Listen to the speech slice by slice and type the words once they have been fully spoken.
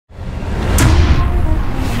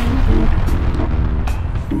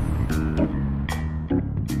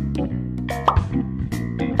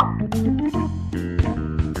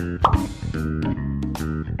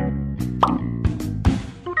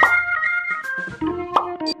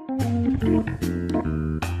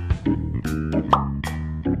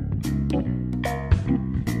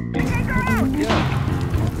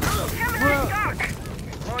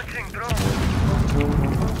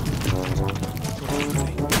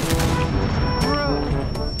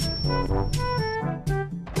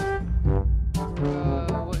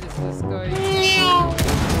What is this guy?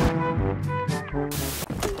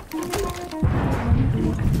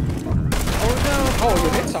 Oh no! Oh, you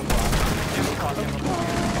hit someone.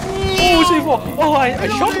 Oh, C4! Oh, I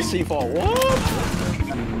shot the C4. What?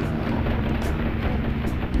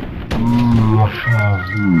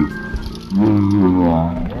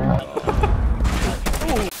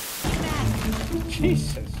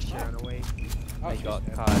 Jesus. Ran away. I got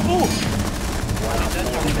caught. Oh!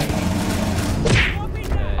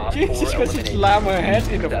 Jesus, because she slammed her head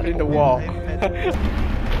in the wall.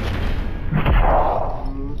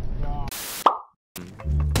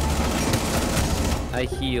 I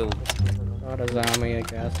healed. Oh, the zombie, I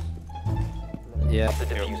guess. Yeah. The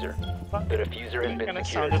diffuser. The diffuser has been Kinda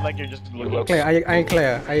secured. sounded like you're just looking. Clear, I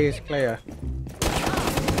clear. I is clear.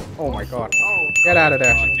 Oh my god. Get out of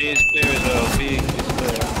there. B is clear as well. B is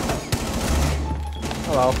clear.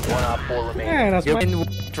 Hello. 1 op 4 remaining. Yeah, that's You've my... been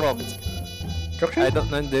dropped. Structure? I don't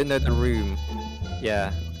know the room.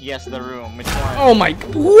 Yeah. Yes, the room. Which one? Oh my...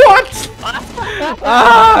 What?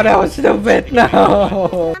 Ah, that was stupid. No.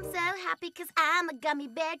 I'm so happy because I'm a gummy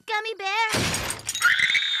bear. Gummy bear.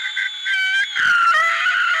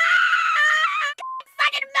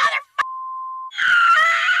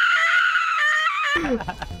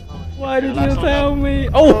 Why did you tell me?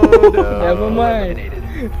 Oh, never mind.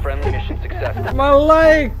 Eliminated. Friendly mission successful. My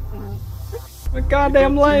leg! My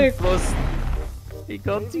goddamn leg! He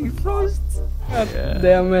got too frost. God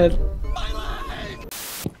damn it.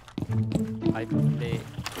 I play.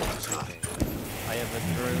 I have a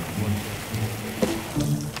drone watching.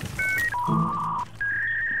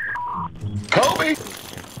 Kobe!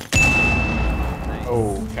 Nice.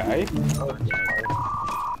 Okay.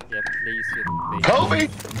 Yeah, please should play. Kobe!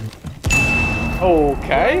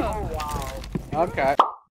 Okay. Okay.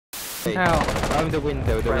 How? I'm the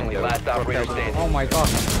window, Friendly, last operator standing. Oh my god.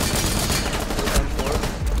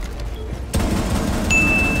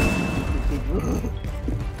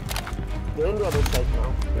 You're on the other side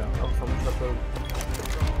now. Yeah. I'm from the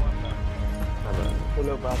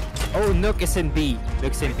pull back. Oh, Nook is in B.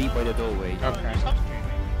 Nook's in B by the doorway. Okay.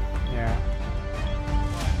 Yeah.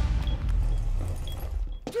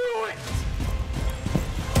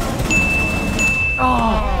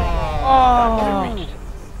 Oh!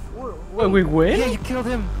 Wait, we win? Yeah, you killed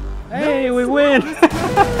him. Hey, we win!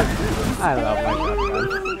 I love my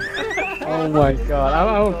shotgun. Oh my god,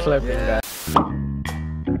 I'm clipping that.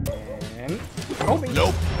 And... Kobe.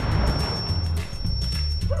 Nope.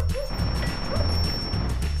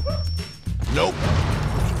 Nope.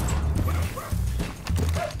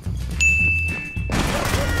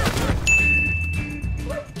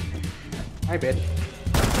 Hi, bitch.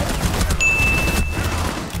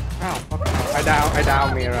 Ow, fuck. I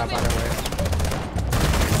down Mira, by the way.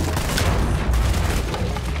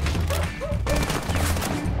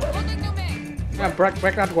 Yeah,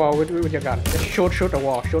 break that wall with your gun. Just shoot the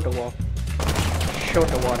wall, shoot the wall. Shoot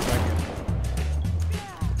the wall, right?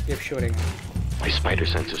 Keep shooting. My spider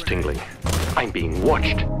sense is tingling. I'm being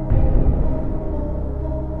watched.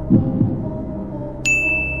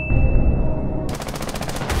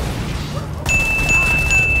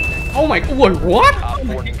 Oh my, wait, what? Op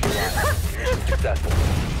 4 neutralized. Mission successful.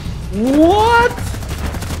 What?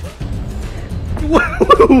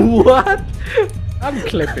 What? I'm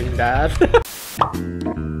clipping that.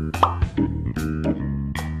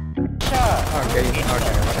 Okay,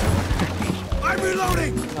 whatever. I'm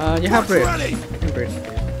reloading! You have bridge. ready. Bridge.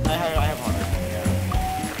 I have one.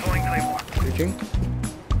 Bridging.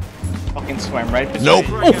 Fucking swim right beside Nope.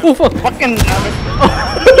 you. Oh, fuck. Fucking damn it.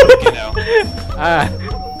 You know.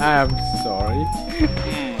 I'm sorry.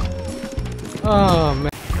 Oh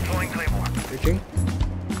man. Bridging.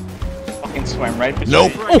 Fucking swim right beside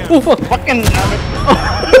Nope. you. Oh, fuck. Fucking damn it.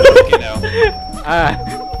 You know.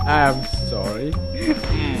 I'm sorry.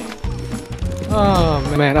 Oh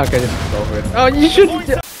man, okay, just go for it. Oh, you should. Never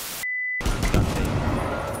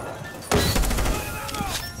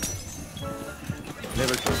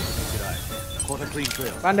trust me, did I? Caught a clean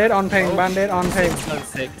trail. Bandit on ping, bandit on ping.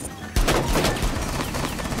 6.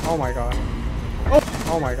 Oh my god.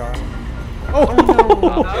 Oh my god. Oh,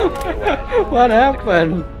 what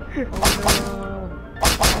happened?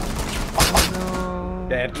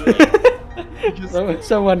 Dead.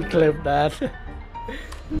 Someone clipped that.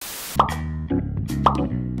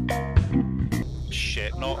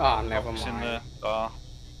 Shit, not Ah, never It's in mind. the bar.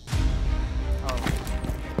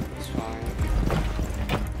 It's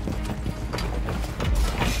fine.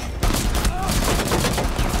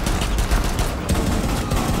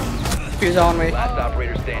 He's on me. Last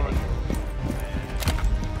operator standing.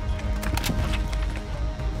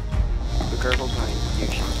 Be careful behind you.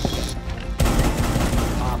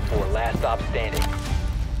 Op 4, last stop standing.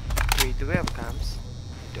 Wait, do we have cams?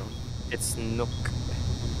 Don't. It's Nook.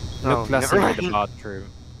 No, Limitless never in the mind. bathroom.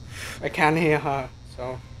 I can't hear her,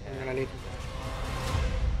 so I'm gonna need.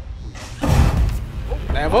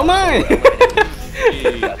 Never mind.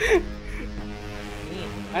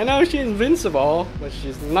 I know she's invincible, but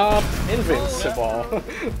she's not invincible.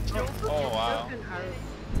 Oh wow.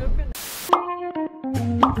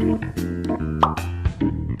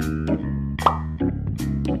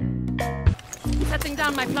 Setting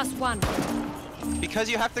down my +1. Because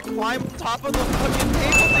you have to climb top of the fucking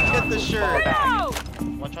table to get the shirt.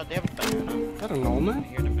 Watch out, they have a banana. Is that a Norman?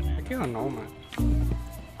 I can't a Norman.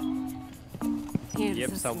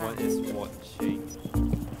 Yep, someone is watching.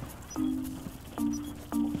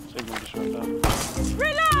 Signal just went down.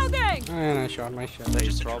 Reloading! And I shot my shot. Is that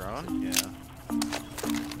just a drone? Yeah.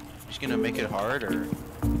 Just gonna make it hard, or?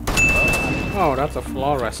 Oh, that's a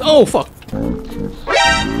flawless. Oh fuck!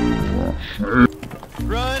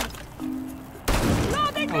 Run!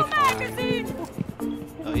 Loading I'm new fine. magazine!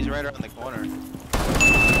 Oh, he's right around the corner.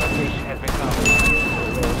 Location has been compromised.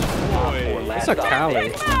 Op 4, last It's a stop Cali.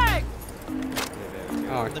 standing. Mag!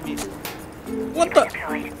 Oh, Let me. what the?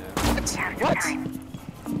 What?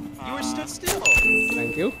 You were stood still.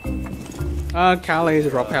 Thank you. Cali is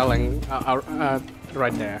rappelling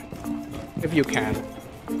right there. If you can.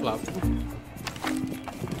 Love.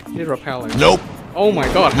 She's rappelling. Nope. Oh my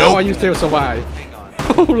god, how are you still survive? Hang on.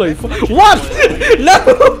 Holy fuck. What? No!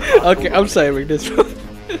 Okay, I'm saving this one.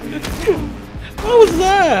 What was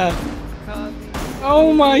that?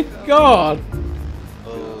 Oh my god.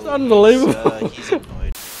 Oh, It's unbelievable. He's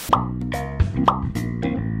annoyed.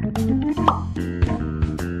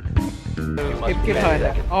 You must Keep 10 her.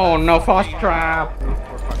 seconds. Oh no, fast trap.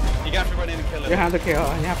 You have to run in and kill You him. have to kill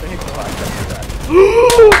her. You have to hit her.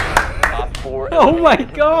 Op 4. Oh my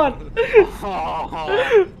god.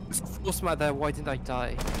 What's my dad? Why didn't I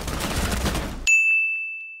die?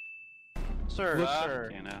 Sir,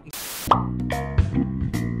 sir. You know. 1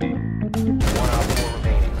 Op 4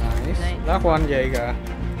 remaining. Nice. That one, Jaeger.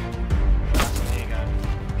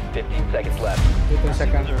 15 seconds left. 15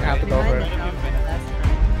 seconds. You have to go for it.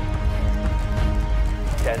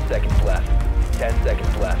 10 seconds left. 10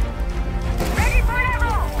 seconds left. Ready for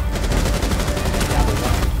ammo!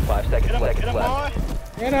 5 seconds left.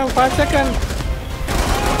 Get him, 5 seconds.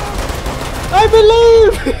 I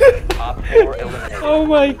believe! Op 4 eliminated. Oh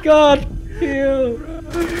my god. Kill.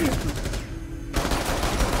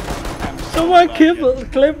 Someone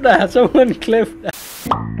clip that. Someone clip that.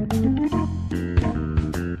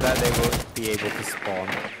 That they won't be able to spawn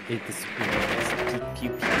in the pew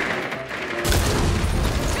pew.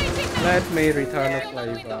 Let me return the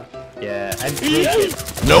flavor. Yeah, and break it.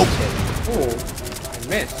 Nope. Oh, I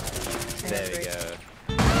missed. There we go.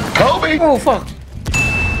 Kobe! Oh fuck.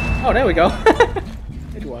 Oh, there we go.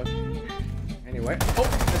 It worked. Anyway. Oh,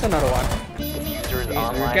 there's another one. Diffuser is Easier.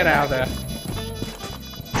 online. Get out of there.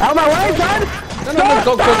 Out my way, son! No,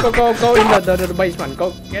 go in the basement.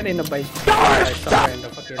 Go, get in the basement. Somewhere in the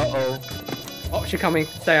fucking... Uh-oh. Oh, she's coming.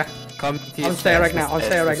 Stay. Come to On stay right now. On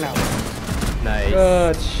stay right now. Nice.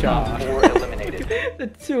 Good Op shot. 4 eliminated. The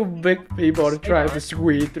two big people trying to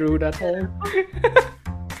squeeze through that hole.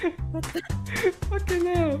 Fucking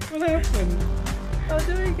hell, what happened? How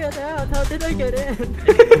did we get out? How did I get in?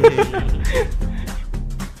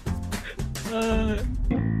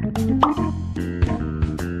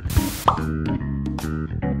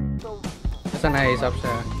 There's an ace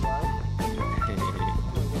upstairs.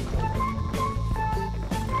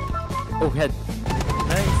 Oh, head.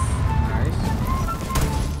 Nice.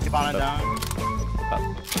 Nice. Keep on it down.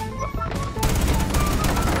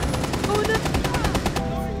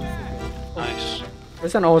 Nice.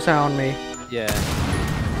 There's an Osa on me. Yeah.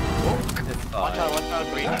 Watch out,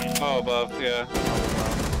 green. Oh, above, yeah.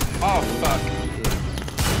 Oh, fuck.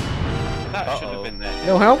 That should have been there.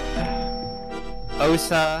 No help?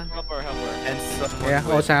 Osa Help her. and someone Yeah,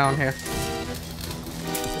 with- Osa on here.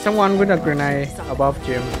 Someone with a grenade above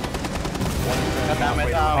Jim. Damn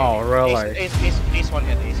it. Oh, really? Ace one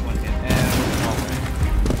hit. And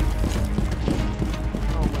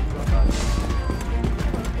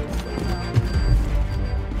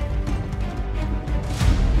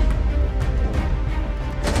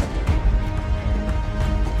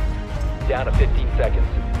Down to 15 seconds.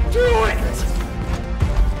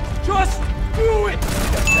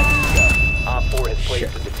 shit.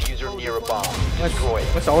 Place a diffuser near a bomb. What's Destroy it.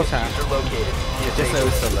 what's ulti? Diffuser located. Just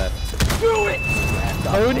those to the left.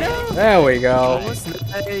 Oh no! There we go.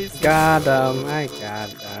 Nice. Got him. I got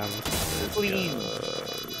him. Clean.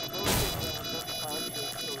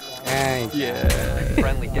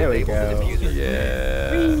 Friendly There we disable the go. diffuser.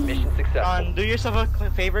 Yeah. Mission successful. John, do yourself a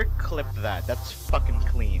favor, clip that. That's fucking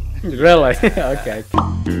clean. Really? Okay.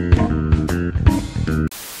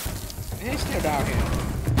 He's still down here.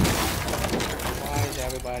 Why is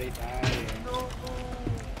everybody dying?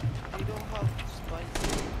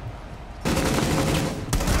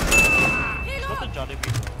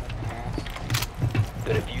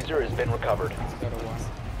 The diffuser has been recovered.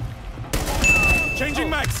 Changing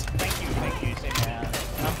max. Thank you, same man.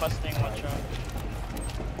 I'm busting, watch out.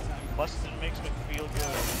 Busting makes me feel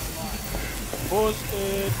good.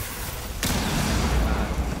 Busted.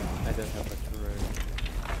 I don't have a turret.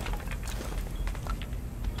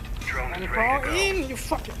 I'm crawling in, you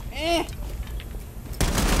fucking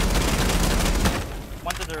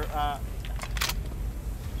One to the,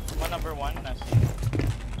 one number one, that's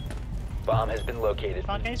Bomb has been located.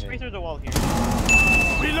 Sean, can you spray through the wall here?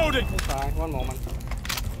 Reloading. It's fine, one moment.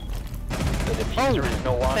 The diffuser is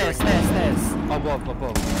no longer Stairs. Above. 4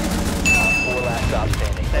 last stop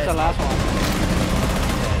standing. That's the last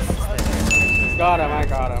one. Got him, I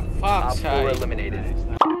got him. Op Fuck's 4 sake. eliminated.